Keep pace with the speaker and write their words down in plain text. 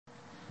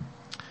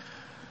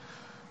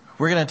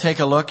We're going to take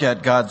a look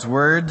at God's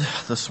Word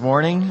this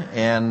morning,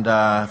 and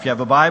if you have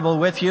a Bible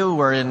with you,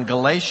 we're in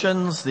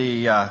Galatians,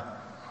 the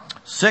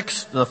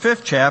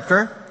fifth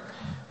chapter,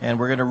 and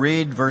we're going to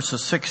read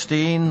verses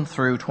 16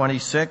 through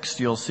 26.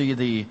 You'll see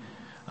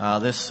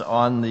this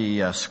on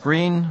the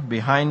screen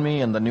behind me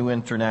in the New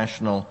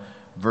International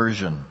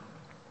Version.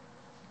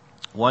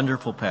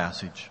 Wonderful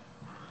passage.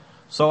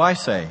 So I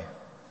say,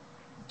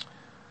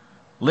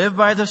 live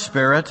by the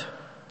Spirit,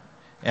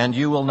 and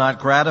you will not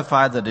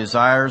gratify the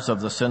desires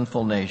of the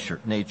sinful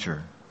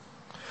nature.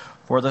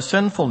 For the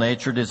sinful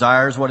nature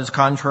desires what is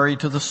contrary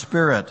to the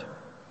Spirit,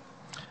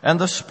 and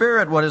the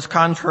Spirit what is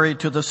contrary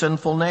to the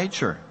sinful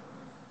nature.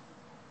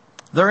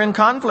 They're in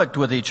conflict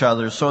with each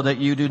other, so that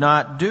you do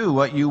not do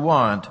what you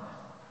want.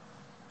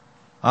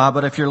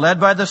 But if you're led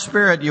by the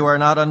Spirit, you are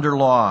not under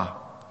law.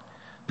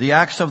 The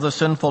acts of the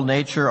sinful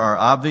nature are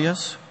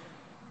obvious: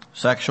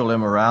 sexual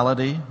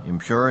immorality,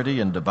 impurity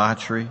and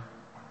debauchery,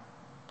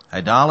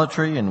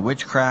 idolatry and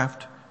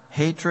witchcraft,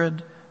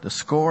 hatred,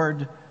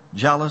 discord,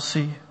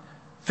 jealousy,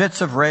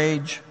 fits of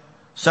rage,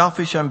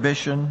 selfish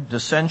ambition,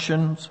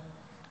 dissensions,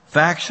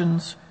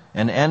 factions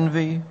and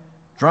envy,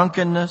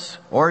 drunkenness,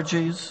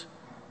 orgies,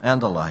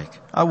 and the like.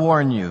 I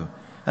warn you,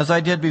 as I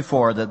did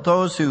before, that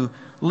those who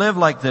live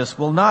like this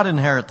will not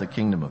inherit the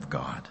kingdom of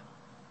God.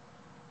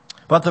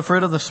 But the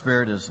fruit of the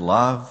Spirit is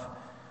love,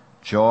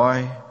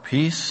 joy,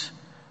 peace,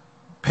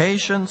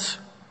 patience,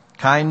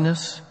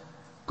 kindness,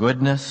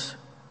 goodness,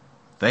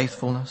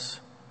 faithfulness,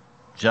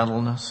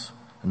 gentleness,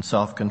 and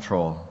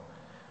self-control.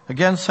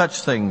 Against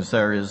such things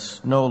there is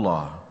no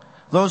law.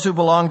 Those who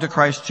belong to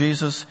Christ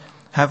Jesus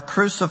have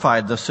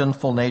crucified the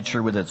sinful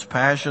nature with its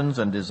passions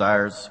and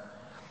desires.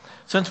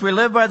 Since we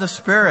live by the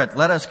Spirit,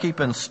 let us keep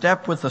in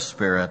step with the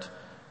Spirit.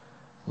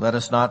 Let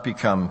us not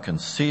become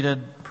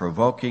conceited,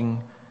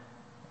 provoking,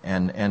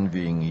 and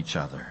envying each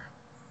other.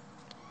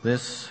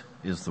 This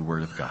is the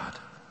Word of God.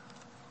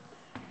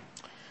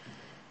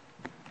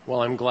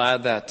 Well, I'm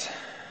glad that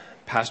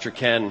Pastor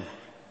Ken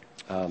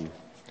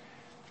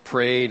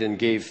prayed and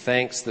gave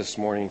thanks this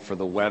morning for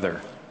the weather.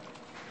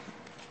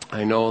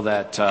 I know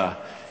that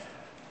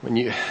when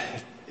you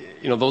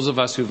those of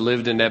us who've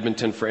lived in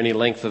Edmonton for any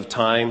length of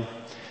time,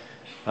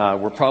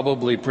 we're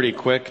probably pretty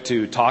quick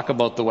to talk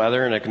about the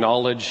weather and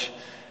acknowledge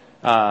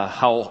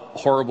how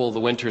horrible the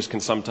winters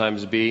can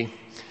sometimes be.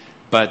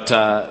 But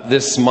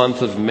this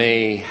month of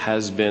May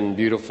has been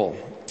beautiful.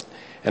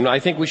 And I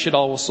think we should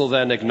also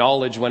then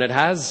acknowledge when it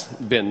has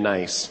been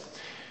nice.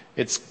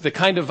 It's the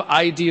kind of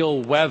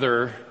ideal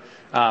weather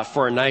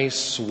for a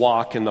nice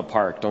walk in the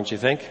park, don't you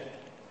think?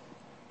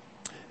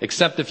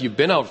 Except if you've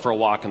been out for a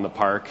walk in the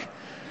park,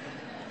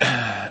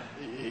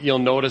 you'll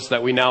notice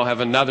that we now have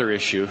another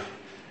issue: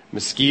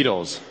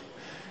 mosquitoes.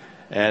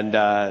 And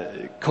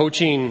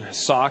coaching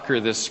soccer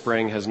this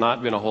spring has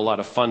not been a whole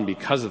lot of fun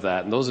because of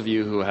that. And those of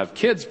you who have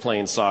kids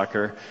playing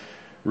soccer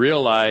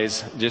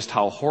realize just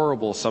how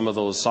horrible some of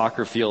those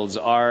soccer fields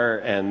are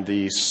and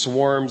the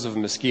swarms of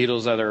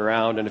mosquitoes that are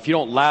around. And if you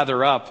don't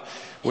lather up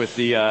with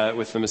the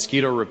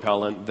mosquito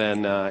repellent,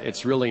 then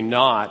it's really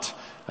not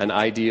an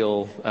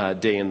ideal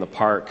day in the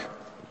park.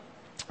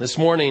 This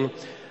morning,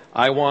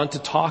 I want to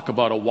talk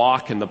about a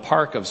walk in the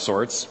park of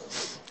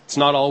sorts. It's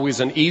not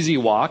always an easy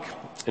walk.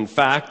 In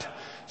fact,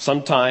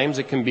 sometimes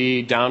it can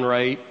be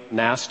downright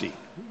nasty.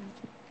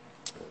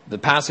 The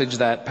passage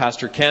that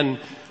Pastor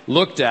Ken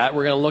looked at,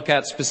 we're going to look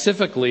at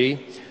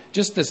specifically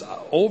just this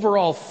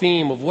overall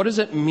theme of what does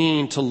it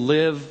mean to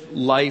live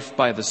life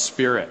by the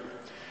Spirit.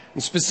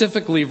 And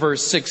specifically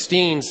verse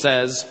 16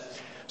 says,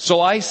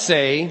 "So I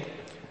say,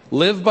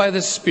 live by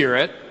the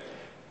Spirit,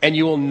 and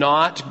you will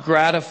not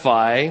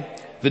gratify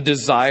the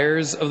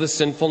desires of the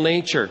sinful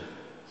nature."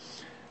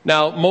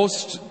 Now,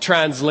 most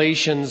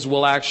translations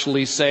will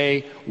actually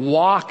say,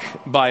 walk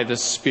by the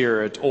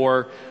Spirit,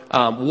 or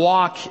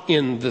walk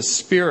in the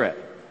Spirit.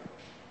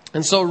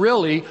 And so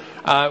really,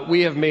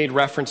 we have made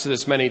reference to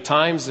this many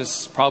times.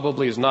 This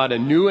probably is not a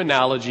new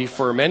analogy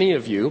for many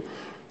of you,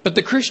 but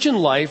the Christian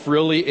life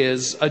really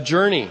is a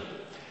journey.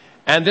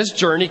 And this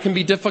journey can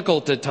be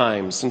difficult at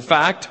times. In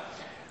fact,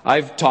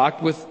 I've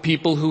talked with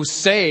people who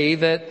say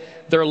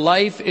that their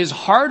life is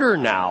harder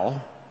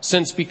now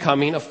since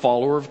becoming a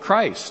follower of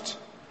Christ.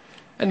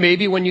 And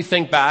maybe when you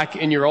think back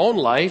in your own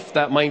life,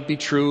 that might be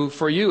true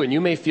for you, and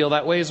you may feel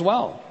that way as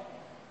well.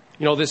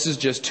 This is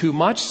just too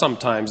much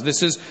sometimes.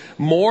 This is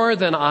more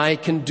than I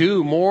can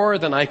do, more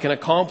than I can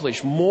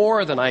accomplish,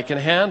 more than I can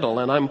handle.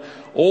 And I'm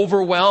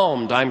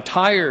overwhelmed, I'm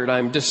tired,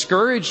 I'm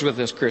discouraged with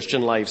this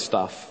Christian life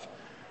stuff.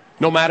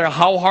 No matter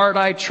how hard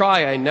I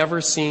try, I never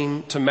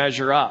seem to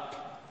measure up.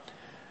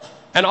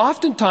 And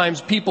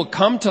oftentimes people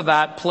come to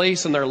that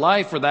place in their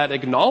life or that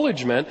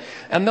acknowledgement,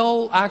 and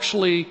they'll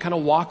actually kind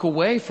of walk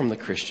away from the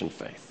Christian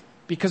faith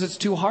because it's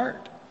too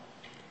hard.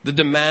 The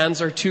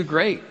demands are too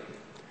great.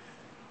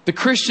 The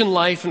Christian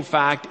life, in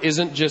fact,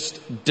 isn't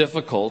just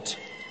difficult.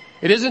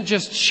 It isn't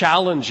just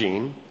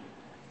challenging.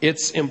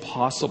 It's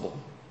impossible.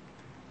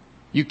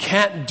 You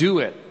can't do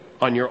it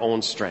on your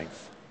own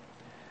strength.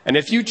 And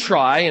if you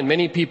try, and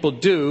many people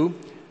do,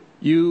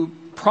 you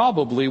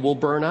probably will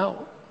burn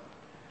out.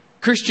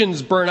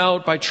 Christians burn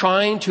out by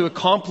trying to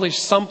accomplish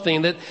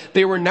something that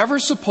they were never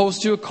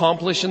supposed to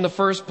accomplish in the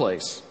first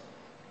place.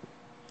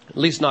 At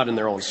least not in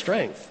their own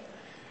strength.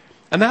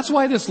 And that's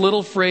why this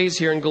little phrase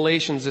here in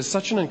Galatians is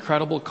such an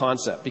incredible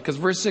concept. Because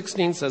verse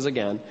 16 says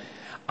again,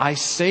 I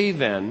say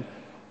then,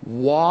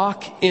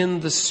 walk in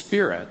the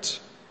Spirit,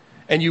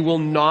 and you will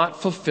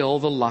not fulfill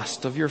the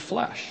lust of your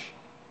flesh.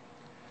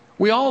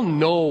 We all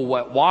know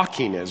what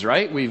walking is,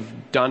 right? We've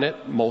done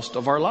it most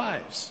of our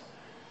lives.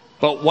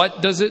 But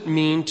what does it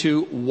mean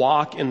to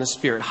walk in the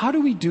Spirit? How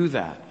do we do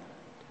that?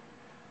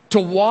 To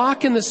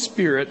walk in the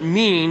Spirit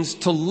means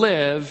to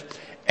live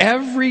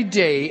every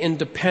day in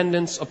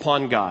dependence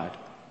upon God.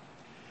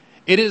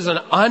 It is an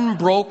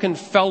unbroken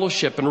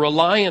fellowship and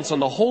reliance on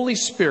the Holy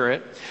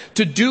Spirit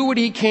to do what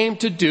He came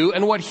to do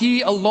and what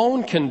He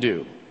alone can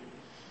do.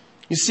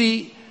 You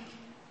see,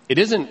 it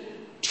isn't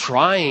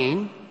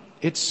trying,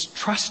 it's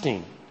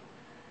trusting.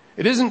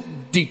 It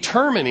isn't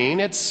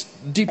determining, it's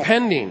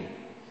depending.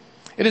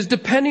 It is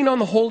depending on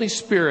the Holy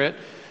Spirit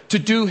to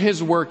do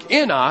His work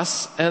in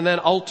us and then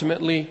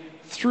ultimately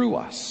through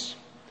us.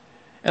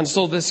 And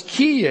so this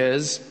key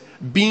is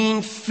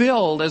being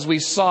filled, as we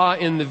saw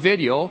in the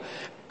video,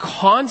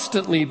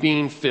 constantly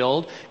being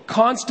filled,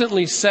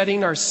 constantly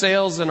setting our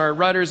sails and our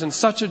rudders in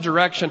such a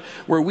direction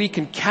where we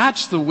can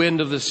catch the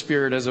wind of the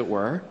Spirit, as it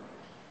were,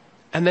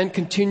 and then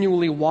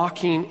continually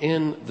walking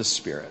in the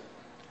Spirit.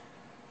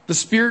 The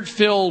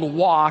Spirit-filled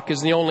walk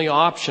is the only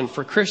option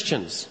for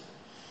Christians.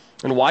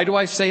 And why do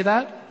I say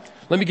that?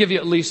 Let me give you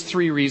at least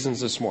 3 reasons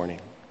this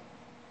morning.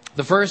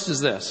 The first is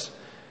this: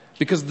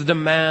 because the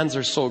demands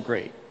are so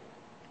great.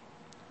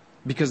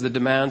 Because the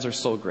demands are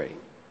so great.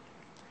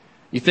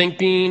 You think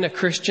being a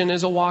Christian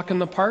is a walk in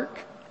the park?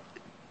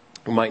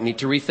 We might need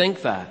to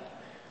rethink that.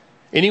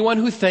 Anyone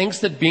who thinks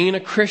that being a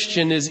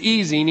Christian is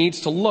easy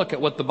needs to look at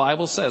what the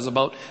Bible says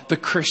about the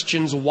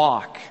Christian's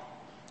walk.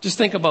 Just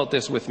think about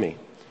this with me.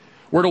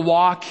 We're to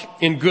walk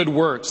in good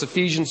works.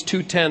 Ephesians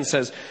 2:10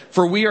 says,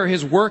 for we are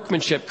His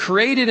workmanship,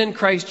 created in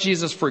Christ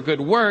Jesus for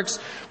good works,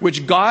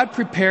 which God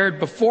prepared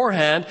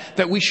beforehand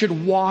that we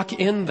should walk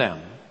in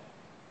them.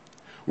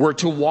 We're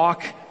to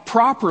walk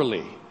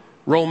properly.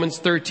 Romans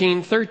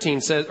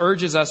 13:13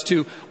 urges us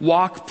to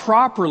walk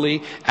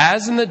properly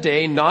as in the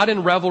day, not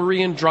in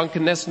revelry and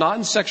drunkenness, not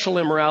in sexual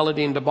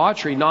immorality and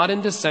debauchery, not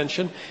in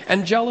dissension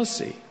and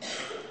jealousy.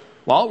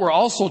 Well, we're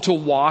also to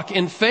walk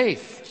in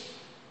faith.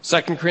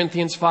 2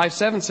 Corinthians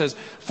 5:7 says,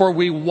 for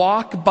we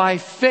walk by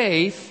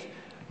faith,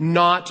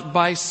 not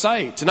by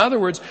sight. In other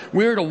words,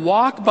 we're to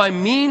walk by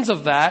means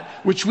of that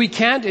which we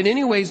can't in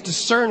any ways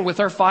discern with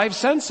our 5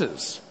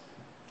 senses.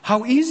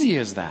 How easy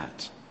is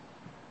that?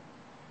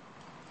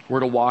 We're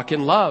to walk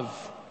in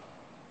love.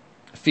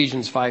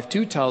 Ephesians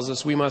 5:2 tells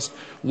us we must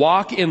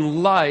walk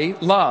in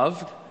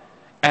love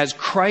as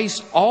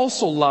Christ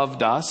also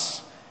loved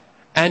us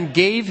and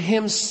gave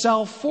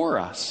Himself for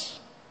us.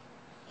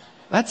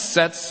 That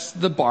sets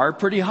the bar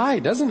pretty high,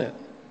 doesn't it?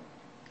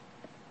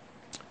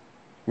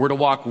 We're to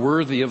walk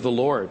worthy of the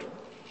Lord.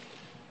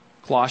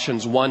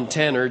 Colossians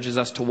 1:10 urges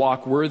us to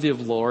walk worthy of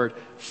the Lord,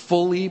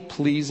 fully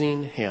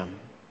pleasing Him.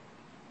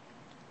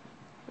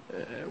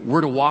 We're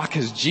to walk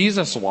as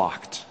Jesus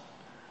walked.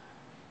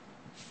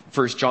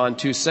 1 John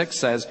 2:6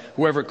 says,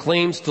 whoever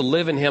claims to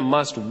live in Him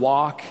must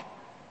walk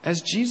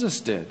as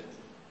Jesus did.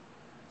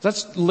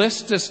 Does that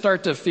list just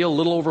start to feel a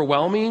little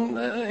overwhelming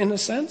in a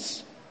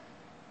sense?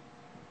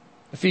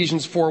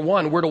 Ephesians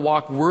 4:1, we're to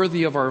walk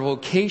worthy of our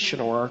vocation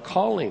or our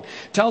calling.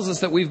 It tells us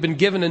that we've been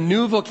given a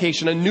new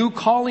vocation, a new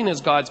calling as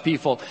God's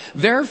people.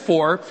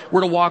 Therefore,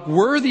 we're to walk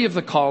worthy of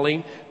the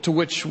calling to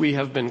which we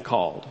have been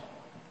called.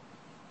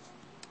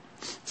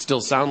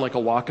 Still sound like a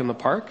walk in the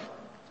park?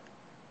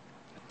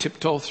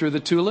 Tiptoe through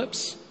the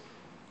tulips?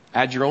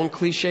 Add your own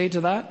cliche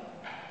to that?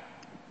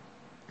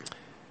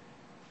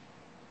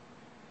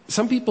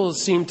 Some people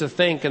seem to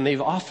think, and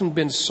they've often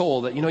been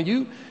sold, that,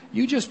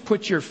 you just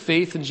put your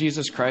faith in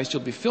Jesus Christ,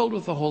 you'll be filled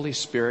with the Holy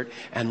Spirit,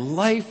 and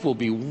life will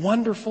be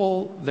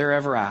wonderful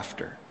therever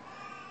after.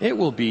 It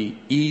will be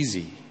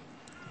easy.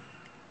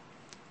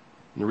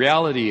 And the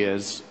reality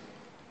is,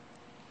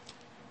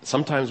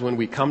 sometimes when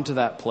we come to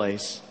that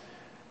place,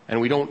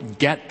 and we don't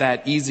get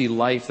that easy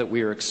life that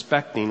we are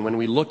expecting, when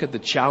we look at the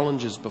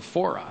challenges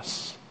before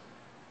us,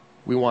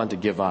 we want to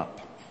give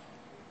up.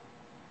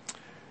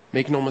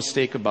 Make no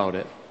mistake about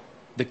it.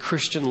 The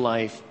Christian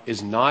life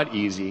is not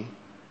easy.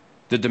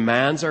 The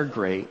demands are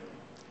great.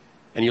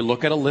 And you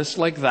look at a list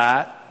like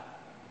that,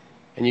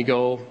 and you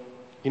go,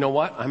 you know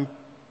what? I'm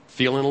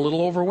feeling a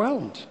little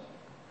overwhelmed.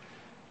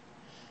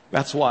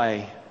 That's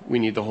why we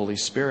need the Holy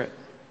Spirit.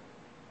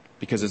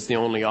 Because it's the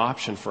only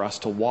option for us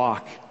to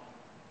walk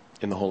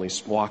in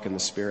the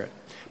Spirit.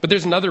 But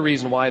there's another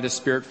reason why the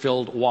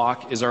Spirit-filled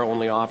walk is our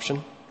only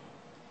option.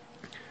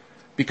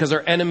 Because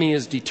our enemy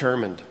is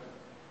determined.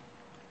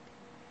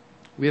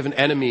 We have an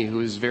enemy who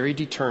is very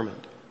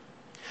determined.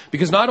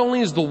 Because not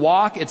only is the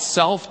walk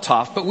itself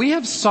tough, but we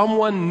have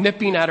someone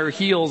nipping at our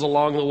heels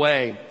along the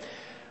way.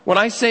 When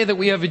I say that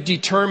we have a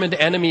determined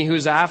enemy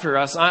who's after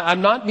us,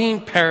 I'm not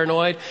being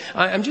paranoid.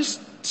 I'm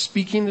just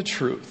speaking the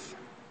truth.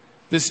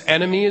 This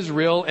enemy is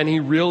real, and he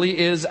really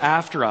is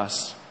after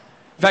us.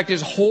 In fact,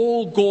 his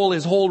whole goal,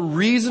 his whole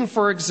reason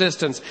for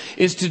existence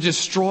is to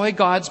destroy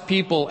God's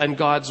people and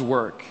God's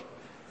work.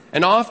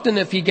 And often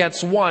if he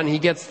gets one, he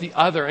gets the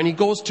other, and he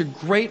goes to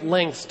great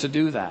lengths to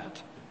do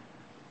that.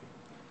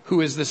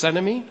 Who is this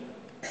enemy?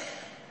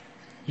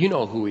 You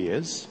know who he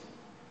is.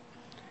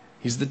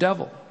 He's the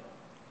devil,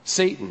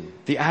 Satan,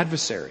 the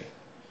adversary.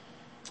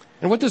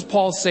 And what does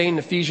Paul say in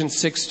Ephesians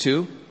 6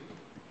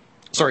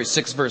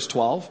 verse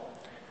 12?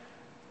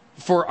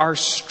 For our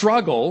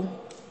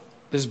struggle,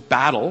 this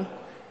battle,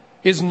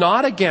 is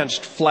not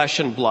against flesh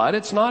and blood.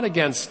 It's not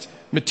against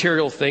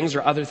material things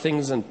or other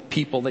things and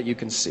people that you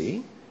can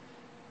see,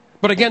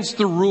 but against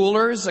the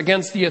rulers,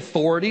 against the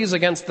authorities,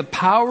 against the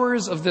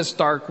powers of this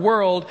dark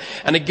world,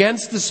 and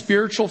against the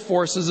spiritual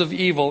forces of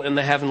evil in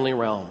the heavenly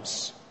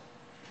realms.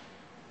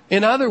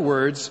 In other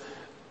words,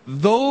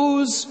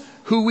 those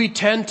who we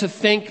tend to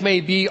think may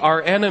be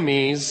our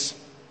enemies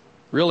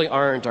really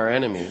aren't our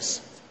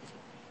enemies.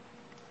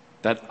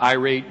 That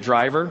irate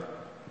driver,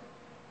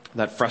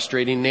 that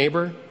frustrating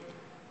neighbor,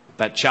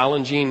 that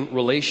challenging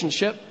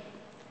relationship,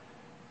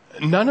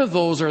 none of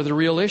those are the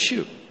real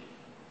issue.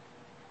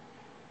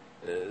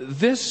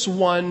 This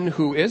one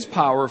who is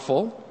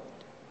powerful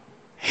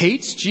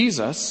hates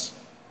Jesus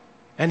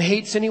and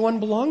hates anyone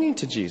belonging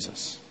to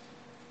Jesus.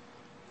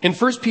 In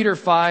 1 Peter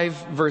 5,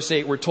 verse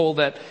 8, we're told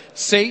that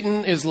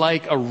Satan is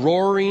like a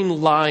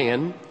roaring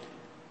lion,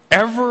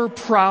 ever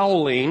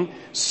prowling,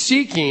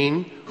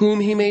 seeking whom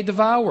he may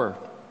devour.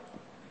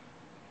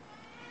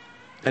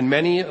 And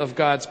many of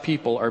God's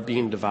people are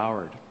being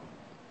devoured.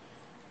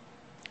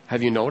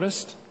 Have you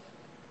noticed?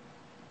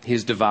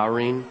 He's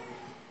devouring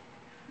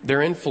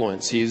their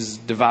influence. He's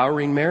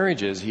devouring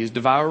marriages. He's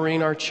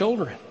devouring our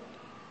children.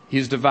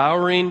 He's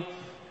devouring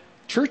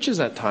churches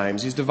at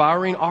times. He's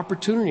devouring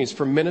opportunities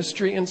for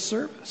ministry and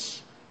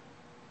service.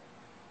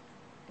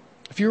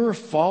 If you're a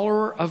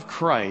follower of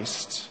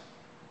Christ,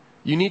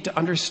 you need to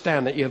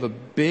understand that you have a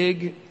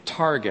big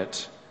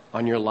target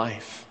on your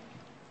life.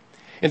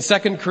 In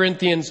 2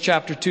 Corinthians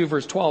chapter 2,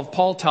 verse 12,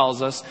 Paul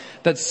tells us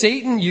that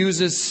Satan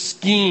uses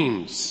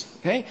schemes.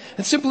 Okay?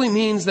 It simply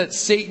means that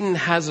Satan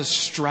has a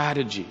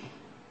strategy.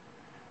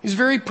 He's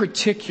very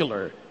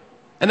particular,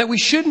 and that we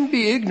shouldn't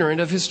be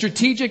ignorant of his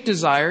strategic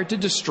desire to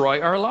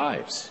destroy our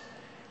lives.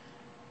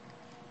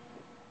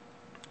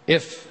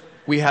 If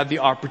we had the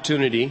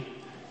opportunity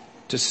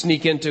to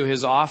sneak into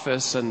his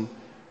office and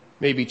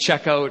maybe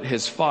check out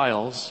his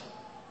files,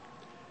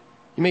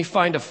 you may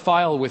find a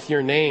file with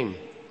your name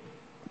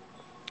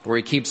where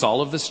he keeps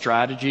all of the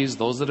strategies,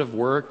 those that have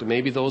worked, and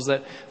maybe those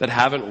that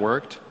haven't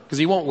worked, because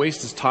he won't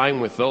waste his time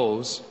with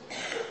those.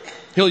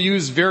 He'll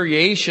use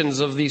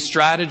variations of these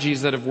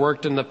strategies that have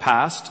worked in the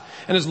past,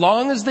 and as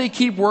long as they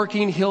keep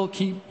working, he'll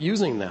keep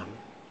using them.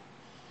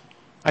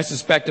 I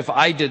suspect if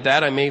I did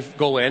that, I may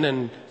go in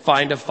and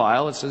find a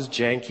file that says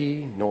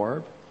Janky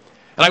Norb.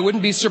 And I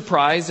wouldn't be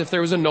surprised if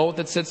there was a note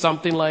that said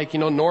something like,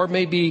 Norb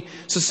may be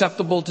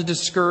susceptible to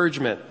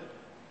discouragement,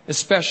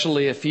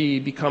 especially if he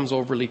becomes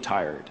overly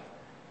tired.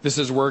 This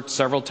has worked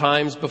several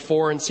times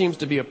before and seems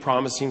to be a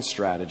promising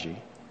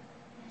strategy.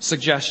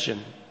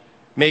 Suggestion: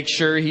 make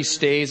sure he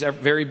stays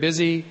very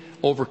busy,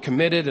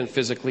 overcommitted, and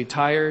physically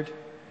tired.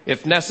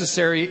 If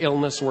necessary,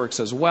 illness works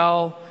as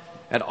well.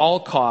 At all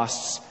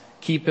costs,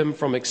 keep him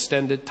from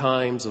extended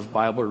times of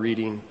Bible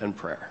reading and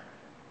prayer.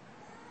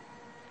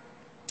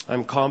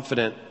 I'm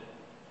confident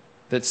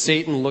that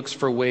Satan looks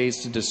for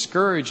ways to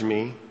discourage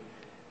me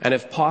and,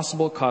 if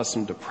possible, cause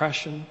some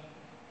depression.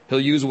 He'll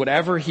use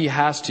whatever he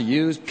has to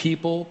use,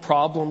 people,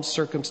 problems,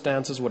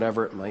 circumstances,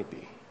 whatever it might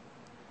be.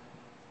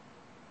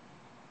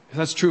 If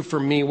that's true for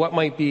me, what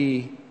might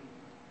be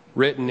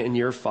written in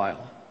your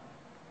file?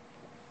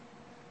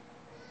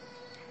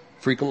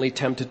 Frequently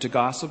tempted to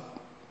gossip,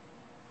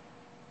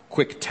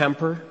 quick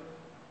temper,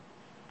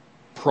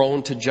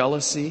 prone to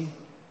jealousy,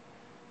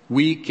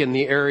 weak in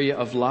the area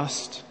of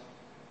lust.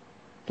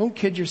 Don't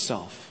kid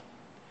yourself.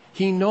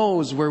 He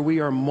knows where we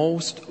are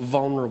most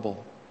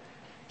vulnerable.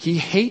 He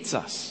hates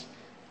us,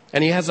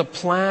 and he has a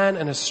plan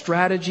and a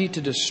strategy to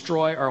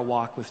destroy our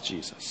walk with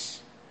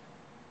Jesus.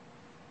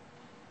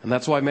 And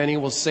that's why many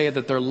will say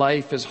that their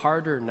life is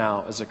harder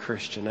now as a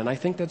Christian, and I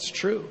think that's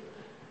true.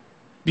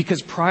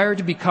 Because prior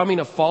to becoming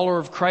a follower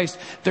of Christ,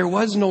 there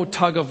was no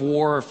tug of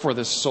war for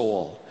the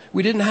soul.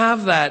 We didn't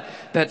have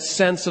that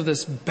sense of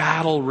this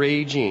battle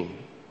raging.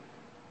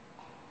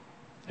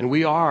 And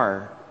we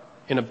are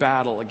in a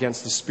battle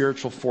against the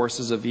spiritual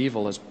forces of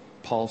evil, as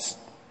Paul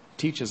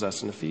teaches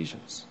us in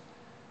Ephesians.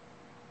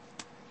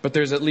 But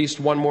there's at least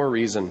one more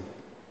reason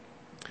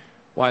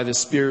why the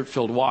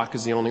Spirit-filled walk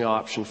is the only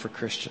option for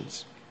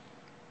Christians.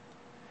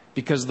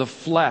 Because the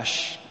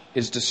flesh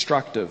is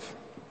destructive.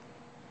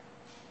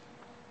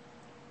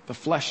 The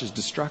flesh is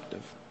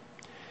destructive.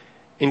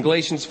 In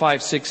Galatians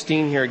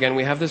 5:16 here again,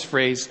 we have this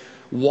phrase,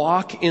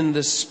 walk in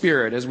the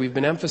Spirit, as we've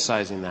been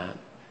emphasizing that.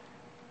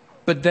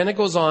 But then it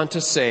goes on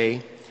to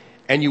say,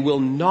 and you will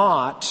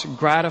not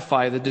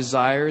gratify the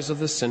desires of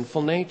the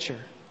sinful nature.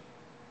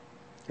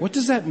 What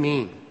does that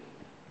mean?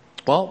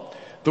 Well,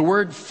 The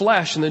word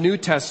flesh in the New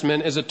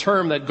Testament is a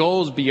term that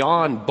goes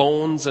beyond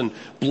bones and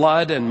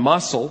blood and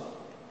muscle.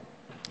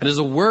 It is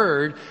a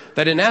word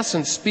that in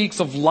essence speaks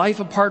of life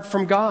apart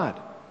from God.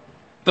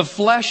 The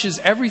flesh is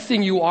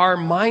everything you are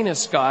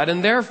minus God,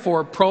 and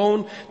therefore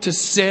prone to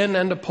sin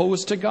and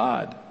opposed to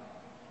God.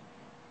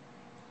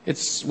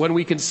 It's when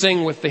we can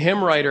sing with the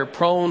hymn writer,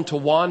 prone to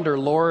wander,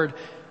 Lord,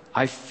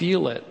 I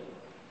feel it.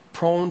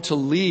 Prone to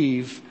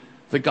leave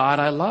the God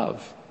I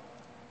love.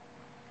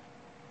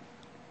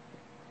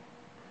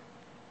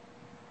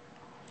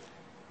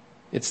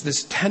 It's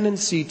this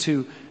tendency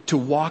to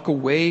walk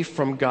away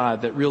from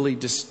God that really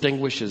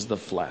distinguishes the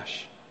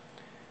flesh.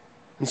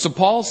 And so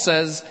Paul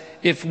says,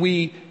 if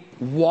we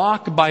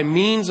walk by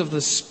means of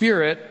the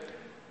Spirit,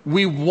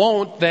 we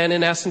won't then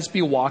in essence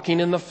be walking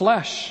in the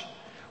flesh.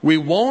 We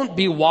won't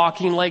be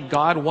walking like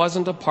God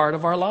wasn't a part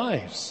of our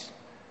lives.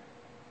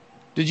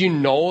 Did you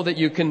know that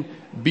you can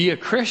be a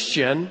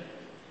Christian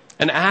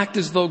and act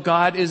as though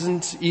God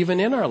isn't even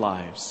in our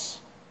lives?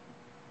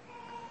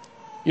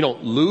 You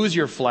don't lose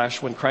your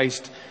flesh when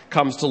Christ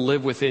comes to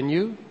live within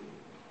you.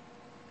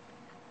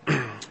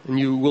 And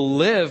you will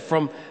live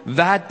from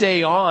that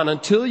day on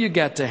until you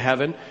get to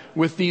heaven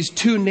with these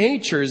two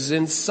natures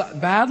in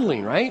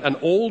battling, right? An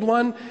old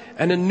one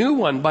and a new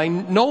one. By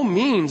no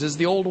means is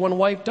the old one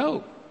wiped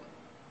out.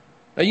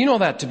 Now you know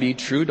that to be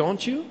true,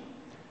 don't you?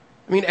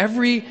 I mean,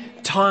 every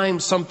time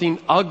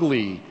something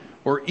ugly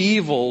or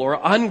evil or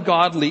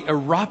ungodly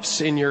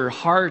erupts in your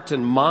heart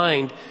and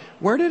mind,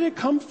 where did it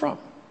come from?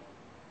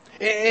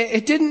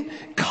 It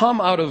didn't come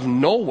out of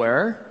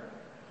nowhere.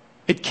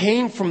 It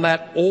came from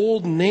that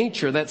old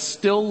nature that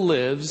still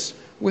lives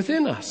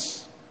within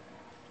us.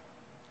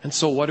 And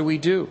so what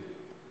do?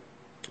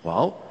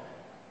 Well,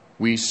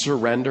 we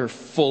surrender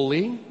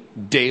fully,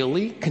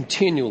 daily,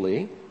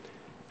 continually,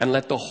 and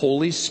let the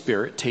Holy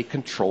Spirit take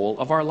control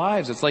of our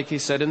lives. It's like he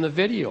said in the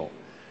video.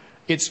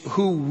 It's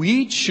who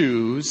we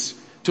choose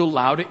to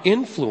allow to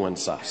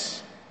influence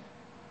us.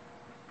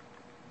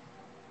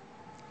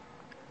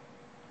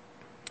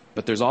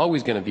 But there's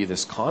always going to be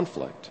this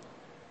conflict.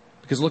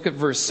 Because look at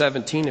verse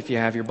 17 if you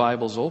have your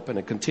Bibles open.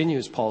 It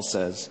continues, Paul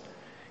says.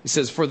 He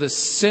says, for the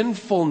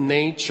sinful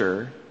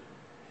nature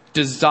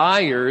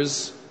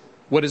desires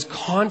what is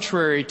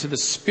contrary to the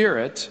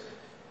Spirit,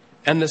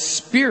 and the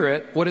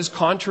Spirit what is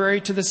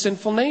contrary to the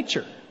sinful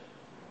nature.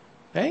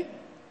 Okay?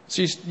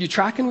 So you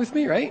tracking with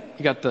me, right?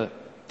 You got the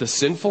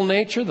sinful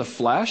nature, the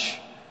flesh,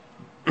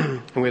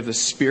 and we have the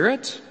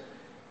Spirit.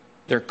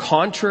 They're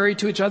contrary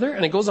to each other.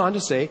 And it goes on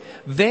to say,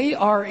 they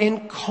are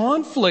in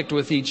conflict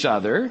with each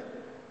other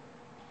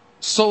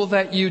so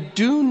that you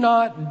do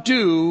not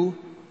do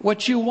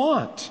what you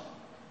want.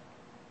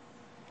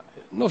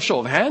 No show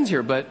of hands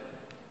here, but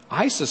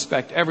I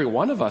suspect every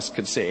one of us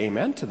could say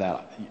amen to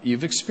that.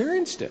 You've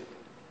experienced it.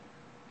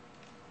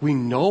 We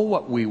know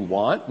what we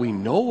want. We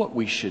know what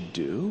we should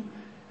do.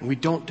 And we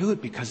don't do it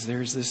because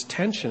there's this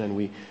tension.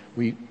 And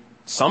we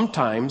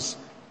sometimes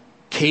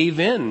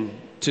cave in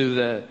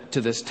to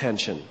this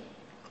tension.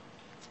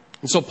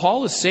 And so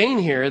Paul is saying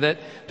here that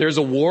there's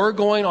a war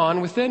going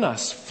on within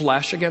us,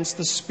 flesh against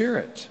the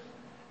Spirit.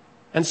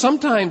 And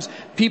sometimes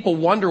people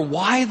wonder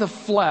why the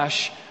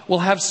flesh will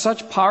have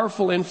such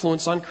powerful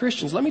influence on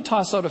Christians. Let me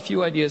toss out a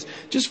few ideas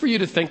just for you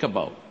to think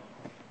about.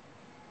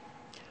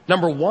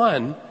 Number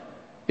one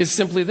is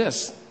simply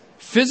this: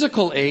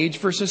 physical age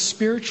versus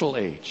spiritual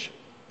age.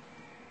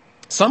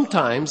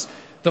 Sometimes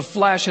the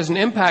flesh has an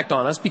impact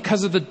on us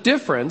because of the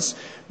difference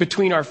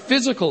between our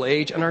physical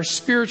age and our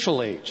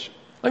spiritual age.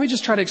 Let me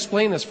just try to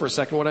explain this for a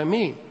second, what I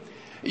mean.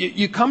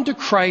 You come to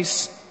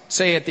Christ,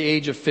 say, at the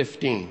age of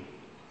 15.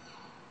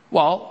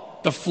 Well,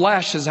 the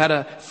flesh has had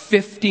a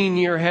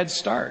 15-year head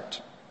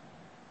start.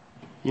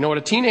 You know what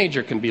a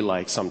teenager can be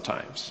like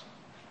sometimes,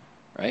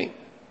 right?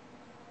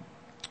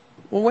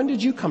 Well, when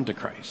did you come to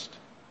Christ?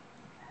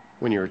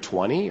 When you were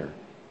 20 or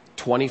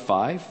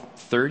 25,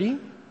 30?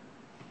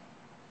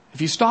 If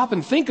you stop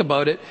and think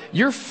about it,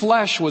 your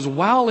flesh was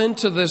well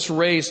into this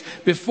race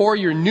before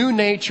your new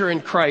nature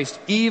in Christ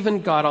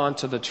even got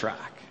onto the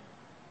track.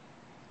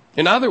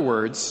 In other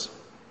words,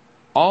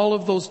 all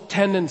of those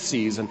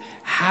tendencies and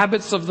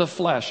habits of the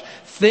flesh,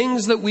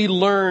 things that we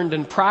learned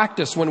and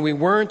practiced when we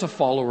weren't a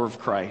follower of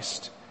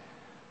Christ,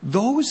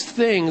 those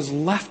things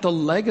left a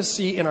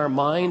legacy in our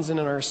minds and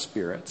in our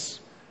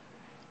spirits.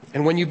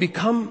 And when you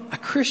become a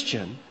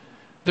Christian,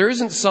 there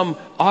isn't some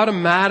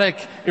automatic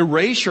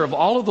erasure of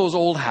all of those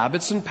old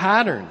habits and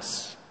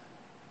patterns.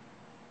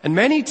 And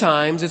many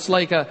times it's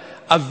like a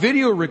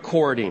video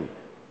recording,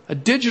 a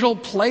digital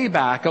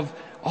playback of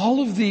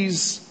all of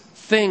these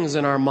things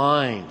in our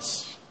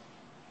minds.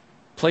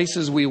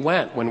 Places we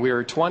went when we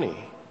were 20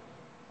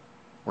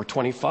 or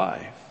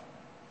 25.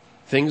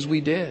 Things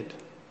we did.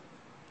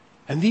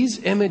 And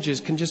these images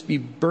can just be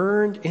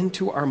burned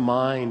into our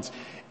minds.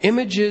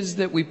 Images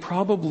that we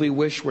probably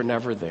wish were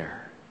never there.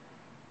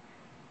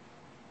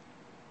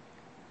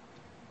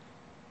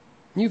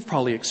 You've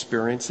probably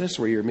experienced this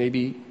where you're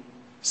maybe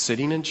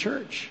sitting in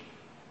church.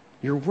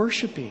 You're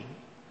worshiping.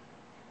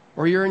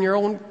 Or you're in your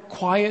own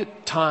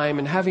quiet time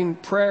and having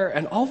prayer,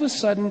 and all of a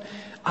sudden,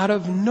 out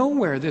of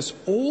nowhere, this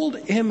old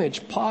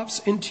image pops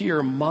into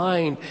your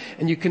mind,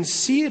 and you can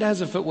see it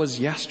as if it was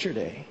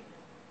yesterday.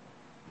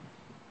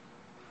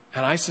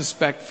 And I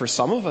suspect for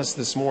some of us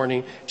this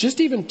morning, just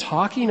even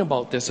talking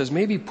about this has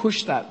maybe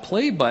pushed that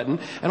play button,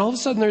 and all of a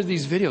sudden there's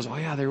these videos. Oh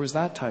yeah, there was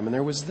that time, and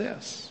there was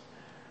this.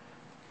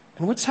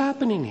 And what's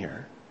happening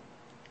here?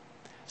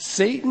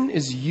 Satan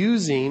is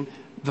using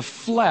the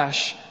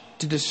flesh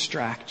to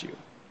distract you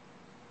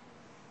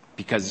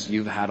because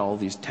you've had all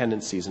these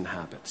tendencies and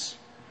habits.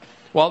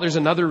 Well, there's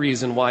another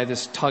reason why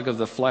this tug of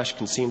the flesh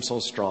can seem so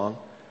strong.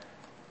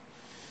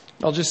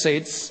 I'll just say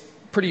it's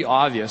pretty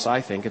obvious, I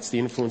think. It's the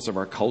influence of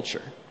our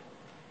culture.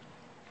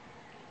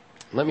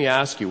 Let me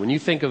ask you, when you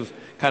think of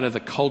kind of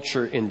the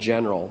culture in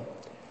general,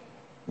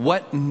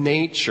 what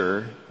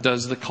nature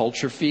does the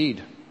culture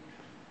feed?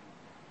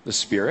 The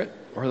spirit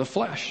or the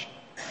flesh?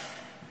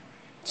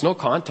 It's no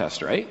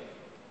contest, right?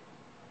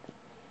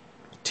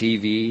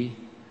 TV,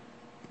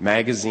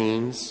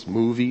 magazines,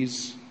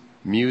 movies,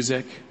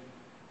 music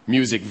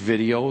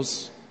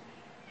videos,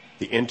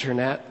 the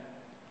internet.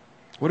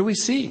 What do we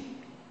see?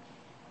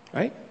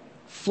 Right?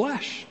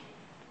 Flesh.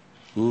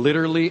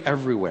 Literally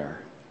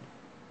everywhere.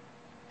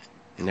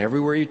 And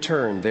everywhere you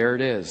turn, there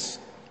it is.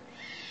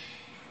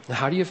 Now,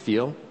 how do you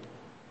feel?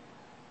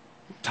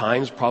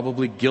 Times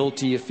probably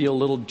guilty. You feel a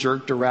little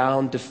jerked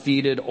around,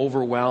 defeated,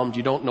 overwhelmed.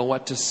 You don't know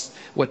what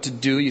to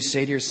do. You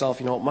say to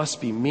yourself, it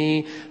must be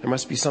me. There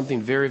must be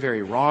something very,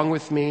 very wrong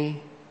with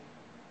me.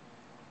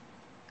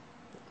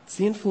 It's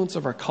the influence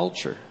of our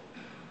culture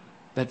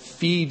that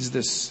feeds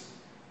this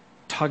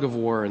tug of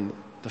war in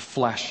the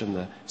flesh and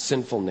the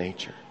sinful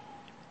nature.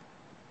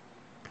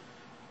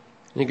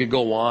 You could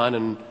go on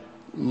and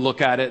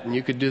look at it, and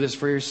you could do this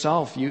for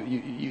yourself.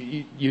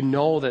 You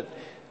know that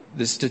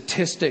the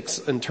statistics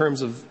in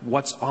terms of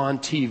what's on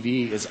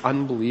TV is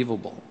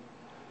unbelievable.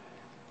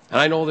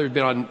 And I know there's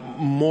been on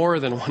more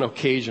than one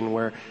occasion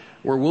where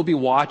we'll be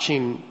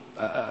watching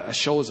a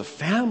show as a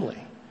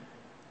family,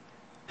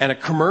 and a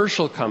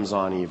commercial comes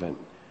on even,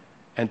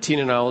 and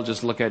Tina and I will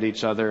just look at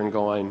each other and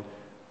going,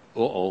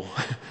 uh-oh,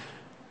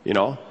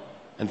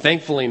 And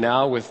thankfully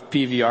now with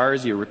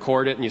PVRs, you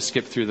record it and you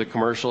skip through the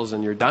commercials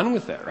and you're done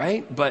with it,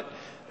 right? But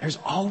there's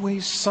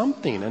always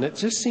something, and it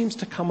just seems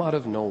to come out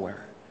of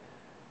nowhere.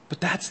 But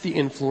that's the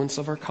influence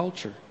of our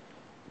culture.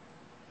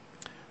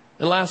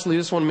 And lastly,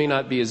 this one may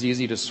not be as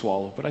easy to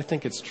swallow, but I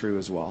think it's true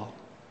as well.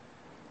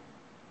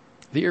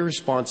 The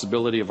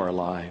irresponsibility of our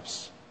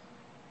lives.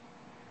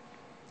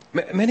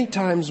 Many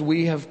times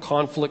we have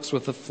conflicts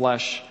with the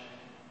flesh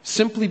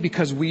simply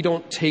because we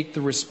don't take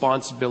the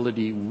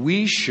responsibility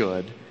we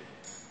should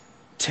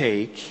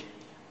take,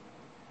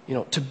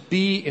 to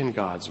be in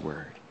God's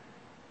Word,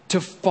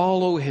 to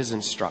follow His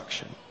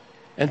instruction,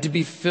 and to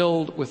be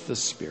filled with the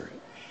Spirit.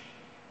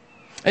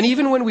 And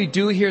even when we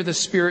do hear the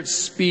Spirit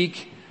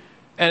speak,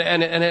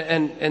 and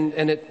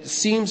it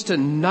seems to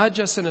nudge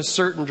us in a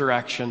certain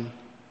direction,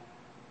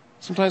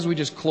 sometimes we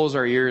just close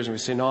our ears and we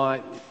say,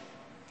 no,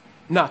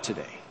 not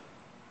today.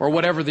 Or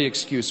whatever the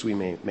excuse we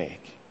may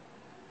make.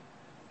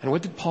 And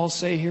what did Paul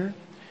say here?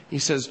 He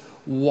says,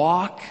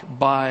 walk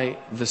by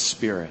the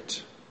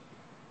Spirit.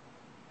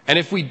 And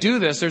if we do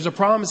this, there's a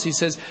promise. He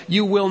says,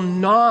 you will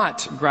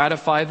not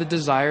gratify the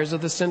desires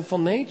of the sinful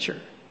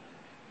nature.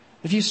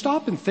 If you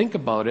stop and think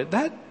about it,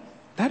 that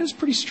is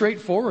pretty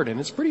straightforward and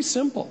it's pretty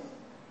simple.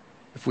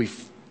 If we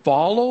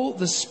follow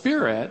the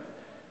Spirit,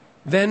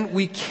 then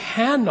we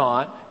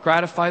cannot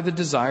gratify the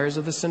desires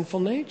of the sinful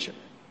nature.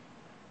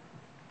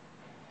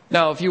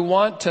 Now, if you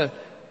want a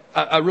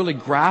really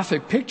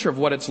graphic picture of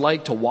what it's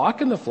like to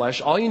walk in the flesh,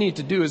 all you need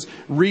to do is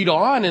read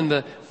on in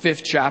the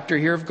 5th chapter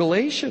here of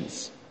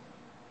Galatians.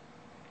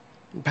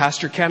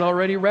 Pastor Ken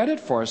already read it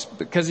for us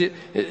because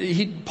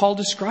Paul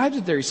describes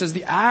it there. He says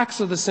the acts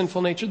of the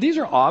sinful nature, these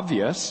are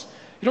obvious.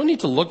 You don't need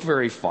to look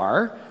very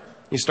far.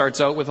 He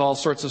starts out with all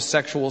sorts of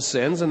sexual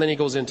sins, and then he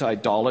goes into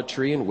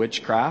idolatry and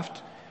witchcraft.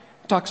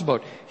 He talks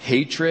about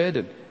hatred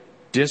and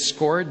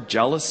discord,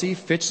 jealousy,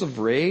 fits of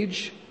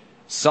rage,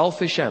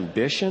 selfish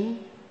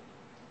ambition.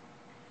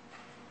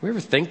 We ever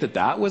think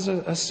that was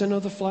a sin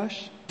of the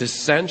flesh?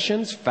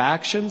 Dissensions,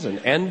 factions, and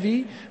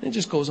envy. And it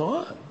just goes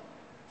on.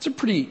 It's a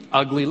pretty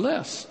ugly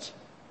list.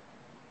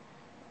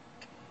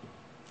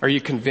 Are you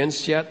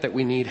convinced yet that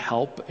we need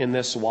help in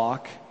this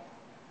walk?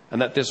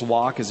 And that this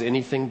walk is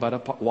anything but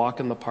a walk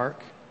in the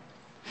park?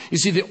 You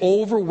see, the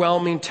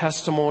overwhelming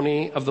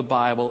testimony of the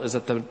Bible is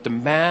that the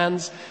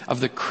demands of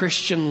the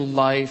Christian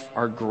life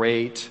are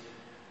great.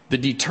 The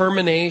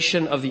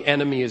determination of the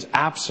enemy is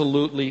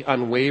absolutely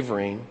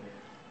unwavering.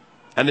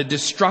 And the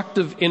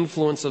destructive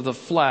influence of the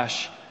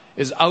flesh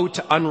is out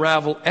to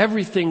unravel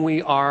everything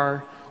we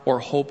are or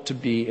hope to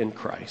be in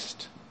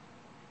Christ.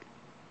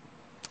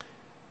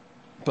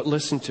 But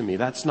listen to me,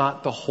 that's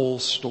not the whole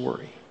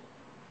story.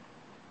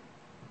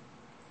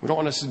 We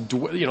don't want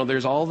to,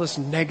 there's all this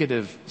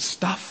negative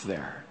stuff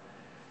there.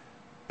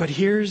 But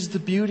here's the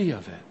beauty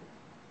of it.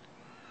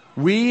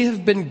 We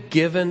have been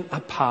given a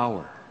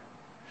power.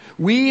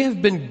 We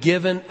have been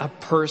given a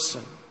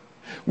person.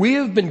 We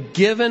have been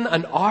given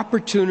an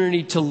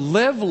opportunity to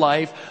live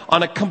life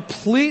on a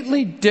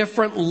completely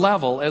different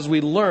level as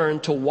we learn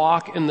to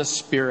walk in the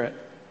Spirit.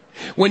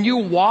 When you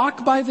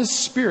walk by the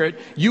Spirit,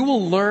 you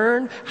will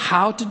learn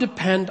how to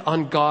depend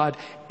on God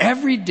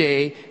every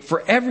day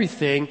for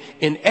everything,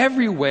 in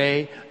every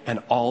way, and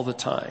all the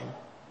time.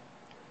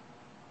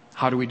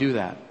 How do we do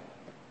that?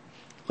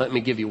 Let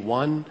me give you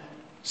one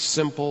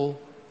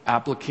simple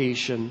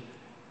application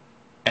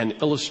and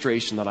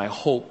illustration that I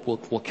hope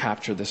will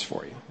capture this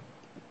for you.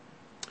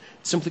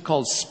 It's simply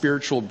called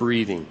spiritual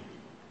breathing.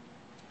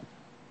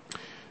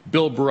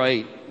 Bill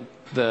Bright,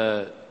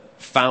 the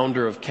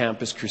founder of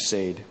Campus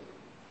Crusade,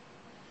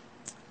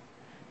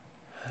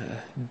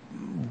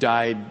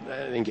 died,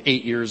 I think,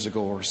 8 years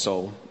ago or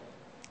so.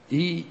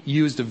 He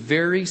used a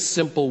very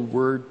simple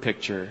word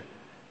picture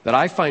that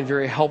I find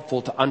very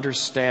helpful to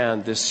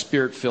understand this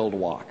Spirit-filled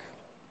walk.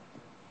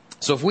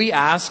 So if we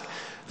ask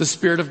the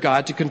Spirit of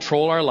God to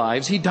control our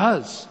lives, He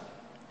does.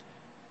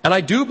 And I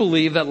do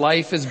believe that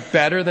life is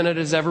better than it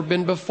has ever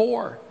been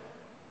before.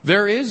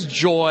 There is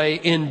joy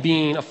in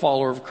being a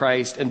follower of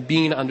Christ and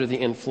being under the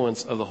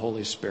influence of the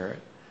Holy Spirit.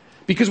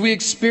 Because we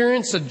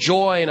experience a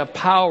joy and a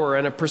power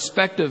and a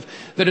perspective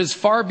that is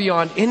far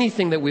beyond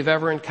anything that we've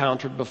ever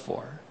encountered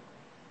before.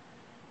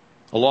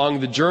 Along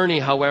the journey,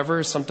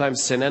 however,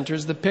 sometimes sin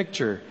enters the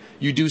picture.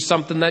 You do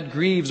something that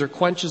grieves or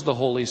quenches the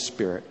Holy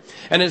Spirit.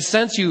 And in a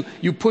sense,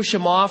 you push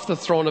Him off the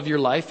throne of your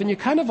life and you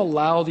kind of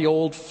allow the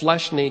old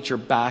flesh nature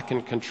back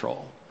in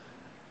control.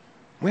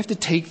 We have to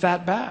take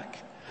that back.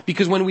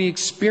 Because when we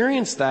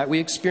experience that, we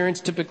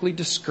experience typically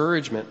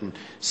discouragement and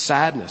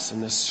sadness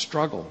and this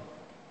struggle.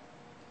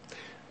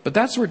 But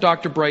that's where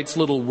Dr. Bright's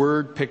little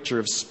word picture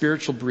of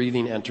spiritual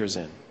breathing enters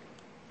in.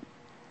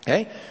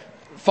 Okay?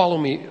 Follow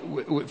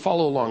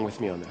along with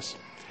me on this.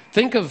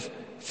 Think of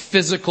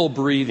physical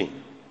breathing.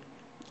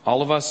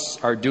 All of us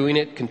are doing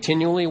it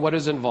continually. What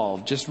is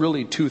involved? Just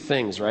really two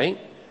things, right?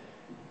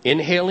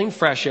 Inhaling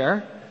fresh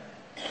air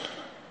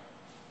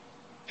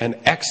and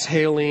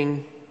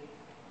exhaling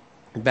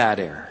bad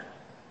air.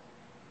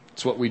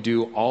 It's what we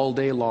do all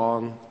day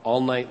long,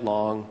 all night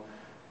long,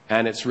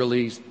 and it's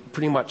really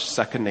pretty much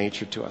second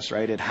nature to us,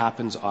 right? It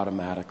happens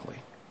automatically.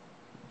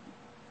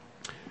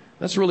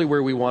 That's really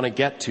where we want to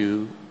get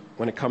to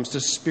when it comes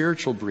to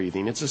spiritual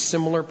breathing. It's a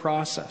similar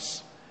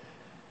process.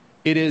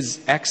 It is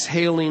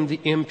exhaling the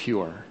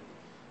impure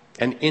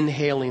and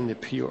inhaling the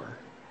pure.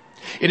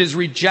 It is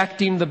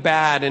rejecting the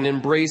bad and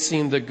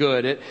embracing the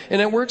good.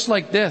 And it works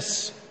like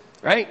this,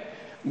 right?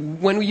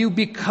 When you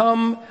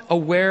become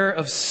aware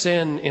of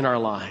sin in our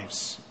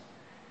lives,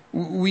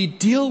 we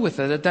deal with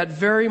it at that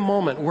very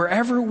moment,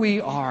 wherever we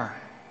are.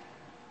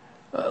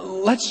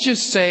 Let's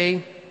just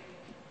say,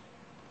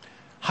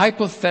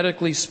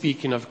 hypothetically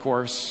speaking, of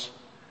course,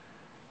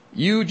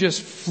 you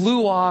just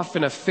flew off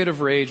in a fit of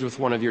rage with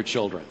one of your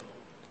children.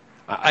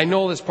 I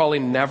know this probably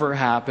never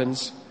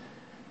happens,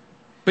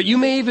 but you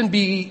may even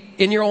be,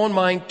 in your own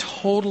mind,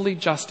 totally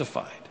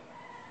justified.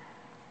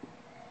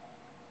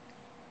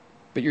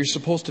 But you're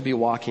supposed to be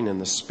walking in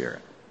the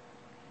Spirit.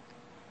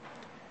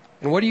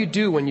 And what do you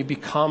do when you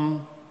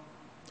become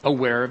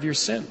aware of your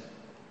sin?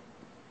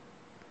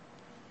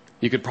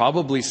 You could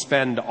probably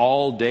spend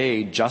all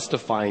day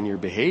justifying your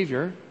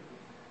behavior.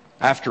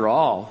 After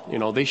all,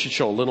 they should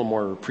show a little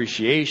more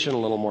appreciation, a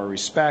little more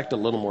respect, a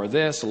little more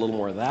this, a little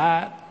more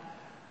that.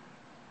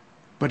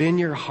 But in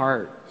your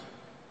heart,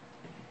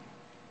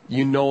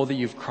 you know that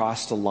you've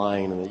crossed a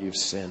line and that you've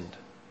sinned.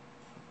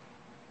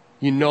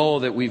 You know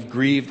that we've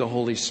grieved the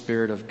Holy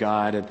Spirit of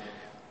God, and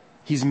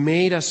He's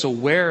made us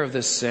aware of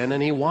this sin,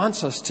 and He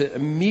wants us to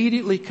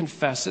immediately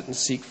confess it and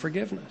seek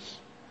forgiveness.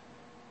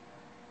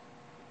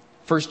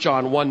 1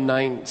 John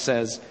 1:9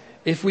 says,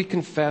 if we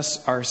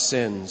confess our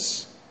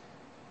sins,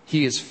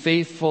 He is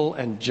faithful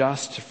and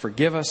just to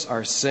forgive us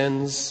our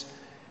sins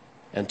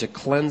and to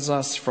cleanse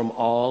us from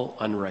all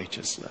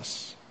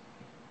unrighteousness.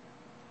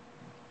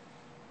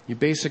 You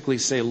basically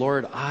say,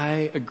 Lord,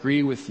 I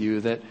agree with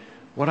you that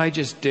what I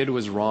just did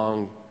was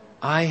wrong.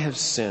 I have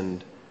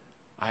sinned.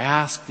 I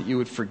ask that you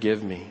would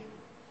forgive me.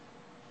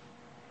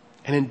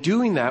 And in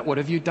doing that, what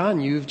have you done?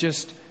 You've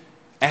just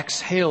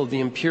exhaled the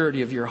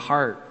impurity of your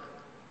heart.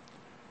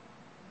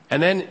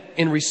 And then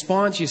in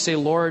response, you say,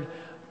 Lord,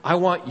 I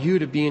want you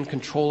to be in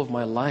control of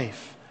my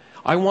life.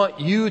 I want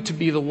you to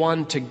be the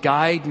one to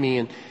guide me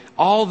in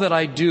all that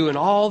I do and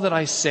all that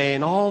I say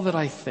and all that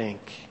I think.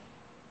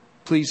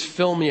 Please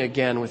fill me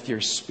again with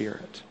your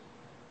Spirit.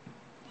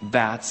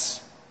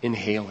 That's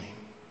inhaling.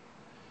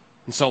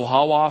 And so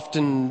how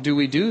often do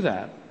we do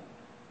that?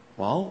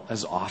 Well,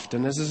 as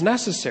often as is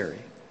necessary.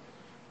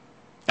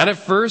 And at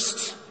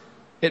first,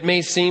 it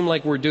may seem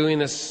like we're doing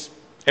this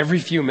every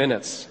few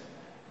minutes.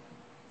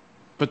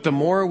 But the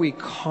more we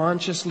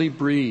consciously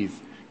breathe,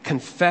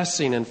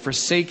 confessing and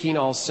forsaking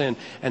all sin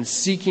and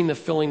seeking the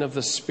filling of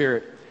the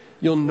Spirit,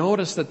 you'll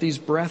notice that these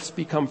breaths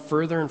become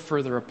further and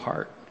further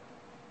apart.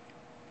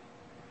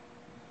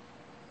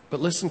 But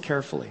listen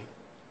carefully.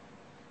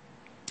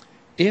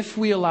 If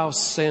we allow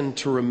sin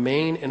to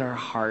remain in our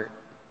heart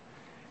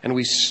and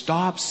we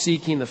stop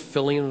seeking the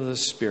filling of the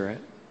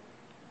Spirit,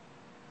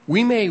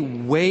 we may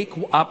wake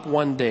up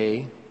one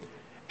day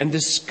and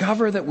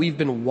discover that we've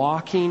been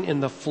walking in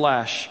the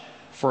flesh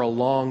for a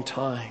long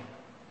time.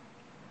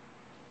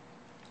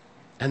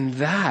 And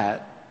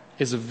that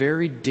is a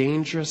very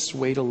dangerous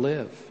way to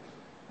live.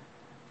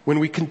 When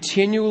we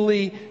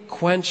continually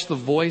quench the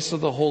voice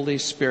of the Holy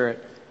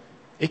Spirit,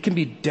 it can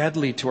be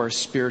deadly to our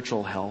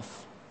spiritual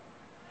health.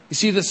 You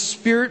see, the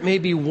Spirit may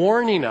be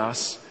warning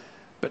us,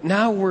 but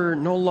now we're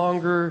no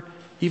longer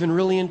even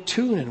really in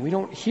tune, and we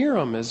don't hear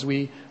Him as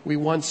we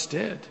once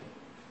did.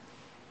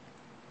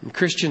 And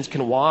Christians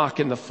can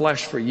walk in the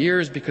flesh for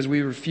years because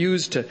we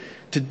refuse to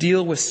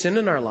deal with sin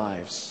in our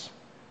lives.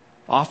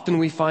 Often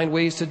we find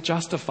ways to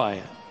justify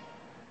it.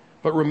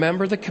 But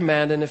remember the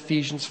command in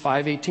Ephesians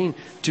 5:18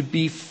 to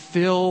be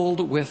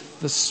filled with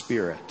the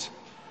Spirit.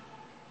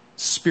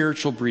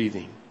 Spiritual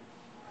breathing.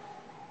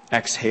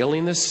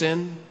 Exhaling the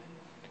sin,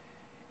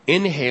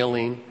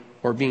 inhaling,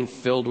 or being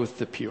filled with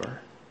the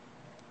pure.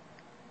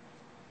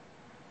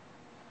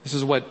 This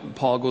is what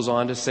Paul goes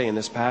on to say in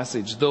this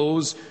passage.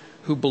 Those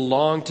who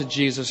belong to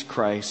Jesus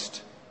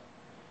Christ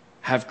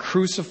have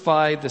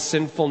crucified the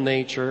sinful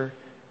nature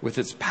with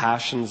its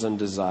passions and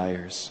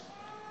desires.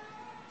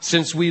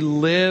 Since we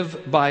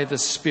live by the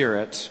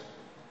Spirit,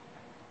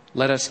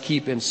 let us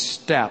keep in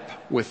step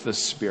with the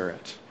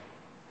Spirit.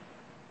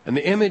 And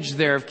the image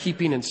there of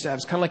keeping in step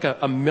is kind of like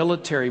a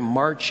military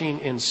marching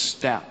in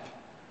step.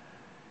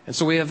 And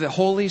so we have the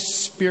Holy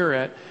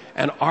Spirit,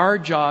 and our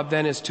job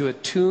then is to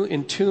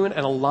in tune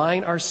and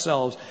align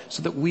ourselves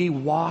so that we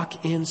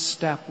walk in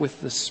step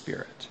with the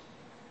Spirit.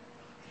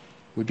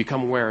 We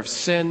become aware of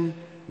sin,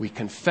 we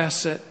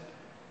confess it,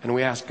 and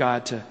we ask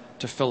God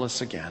to fill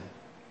us again.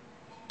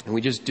 And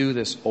we just do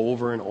this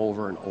over and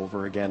over and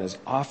over again as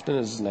often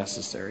as is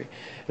necessary.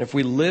 And if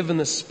we live in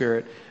the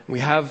Spirit, we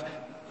have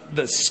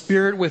the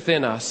Spirit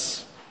within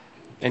us,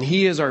 and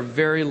He is our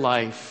very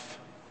life.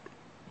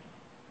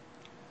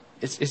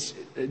 It's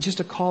just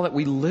a call that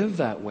we live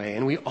that way,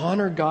 and we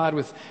honor God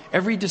with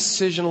every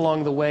decision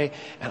along the way.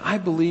 And I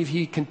believe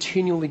He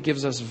continually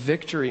gives us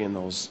victory in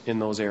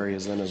those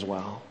areas then as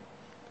well.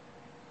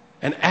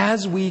 And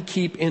as we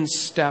keep in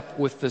step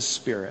with the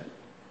Spirit,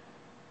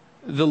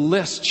 the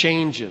list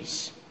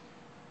changes.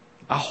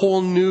 A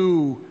whole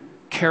new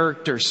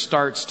character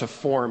starts to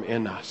form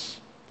in us,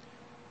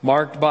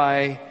 marked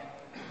by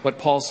what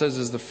Paul says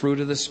is the fruit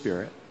of the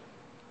Spirit: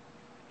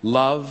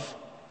 love,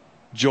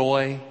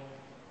 joy,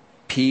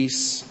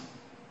 peace,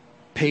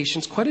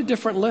 patience. Quite a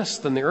different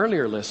list than the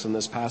earlier list in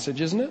this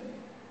passage, isn't it?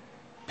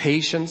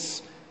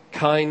 Patience,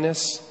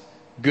 kindness,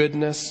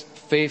 goodness,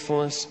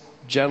 faithfulness,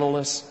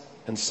 gentleness,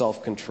 and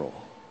self-control.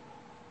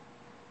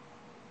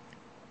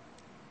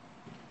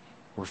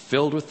 We're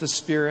filled with the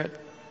Spirit.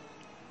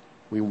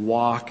 We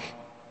walk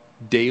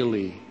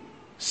daily,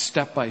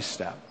 step by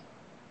step,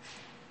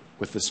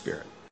 with the Spirit.